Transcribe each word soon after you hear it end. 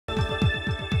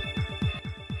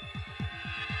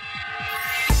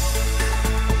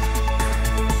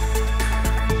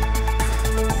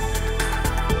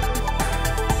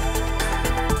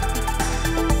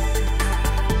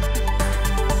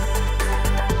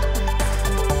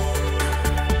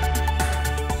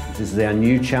This is our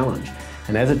new challenge.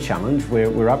 And as a challenge,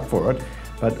 we're up for it.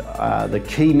 But the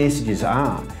key messages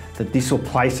are that this will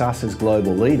place us as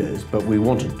global leaders, but we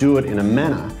want to do it in a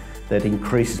manner that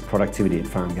increases productivity at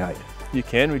farm gate. You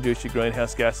can reduce your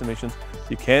greenhouse gas emissions,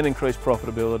 you can increase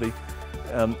profitability,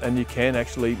 and you can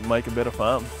actually make a better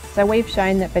farm. So we've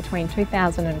shown that between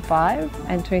 2005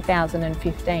 and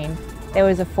 2015, there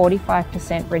was a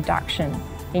 45% reduction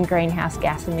in greenhouse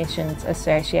gas emissions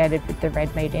associated with the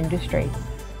red meat industry.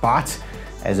 But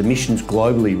as emissions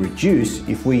globally reduce,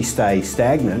 if we stay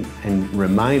stagnant and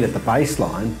remain at the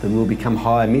baseline, then we'll become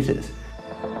high emitters.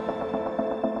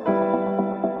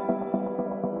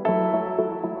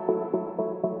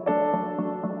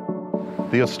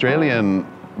 The Australian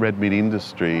red meat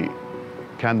industry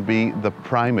can be the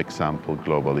prime example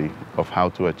globally of how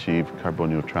to achieve carbon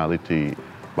neutrality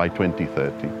by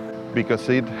 2030, because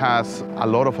it has a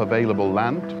lot of available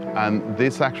land, and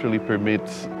this actually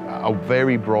permits a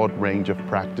very broad range of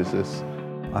practices.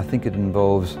 I think it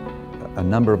involves a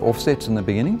number of offsets in the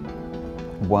beginning,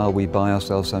 while we buy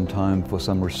ourselves some time for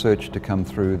some research to come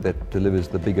through that delivers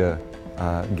the bigger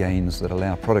gains that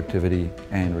allow productivity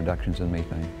and reductions in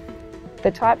methane.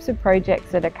 The types of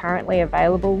projects that are currently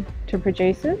available to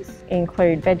producers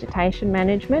include vegetation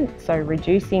management, so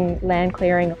reducing land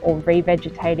clearing or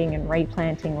revegetating and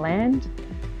replanting land,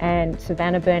 and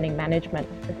savanna burning management,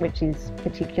 which is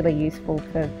particularly useful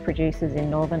for producers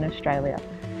in Northern Australia.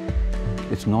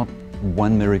 It's not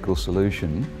one miracle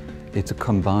solution, it's a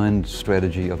combined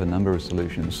strategy of a number of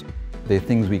solutions. There are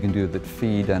things we can do that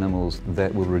feed animals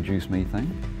that will reduce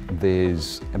methane.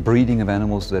 There's a breeding of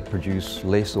animals that produce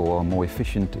less or are more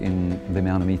efficient in the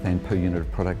amount of methane per unit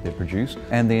of product they produce.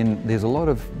 And then there's a lot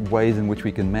of ways in which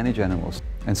we can manage animals.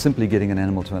 And simply getting an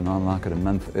animal to a market a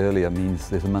month earlier means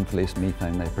there's a month less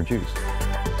methane they produce.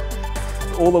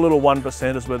 All the little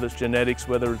 1%ers, whether it's genetics,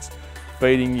 whether it's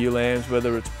feeding ewe lambs,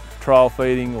 whether it's trial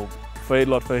feeding or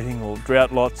feedlot feeding or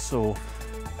drought lots or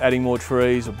adding more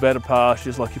trees or better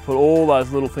pastures, like you put all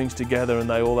those little things together and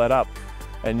they all add up,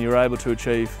 and you're able to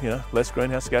achieve, less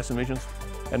greenhouse gas emissions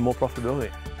and more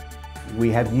profitability. We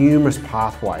have numerous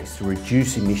pathways to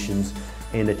reduce emissions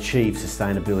and achieve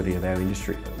sustainability of our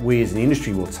industry. We as an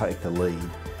industry will take the lead,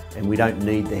 and we don't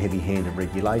need the heavy hand of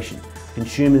regulation.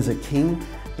 Consumers are king,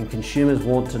 and consumers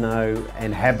want to know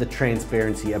and have the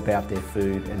transparency about their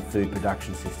food and food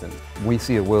production systems. We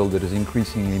see a world that is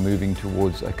increasingly moving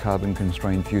towards a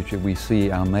carbon-constrained future. We see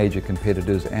our major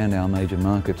competitors and our major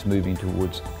markets moving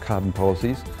towards carbon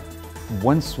policies.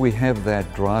 Once we have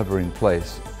that driver in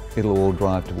place, it'll all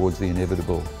drive towards the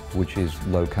inevitable, which is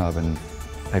low-carbon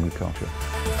agriculture.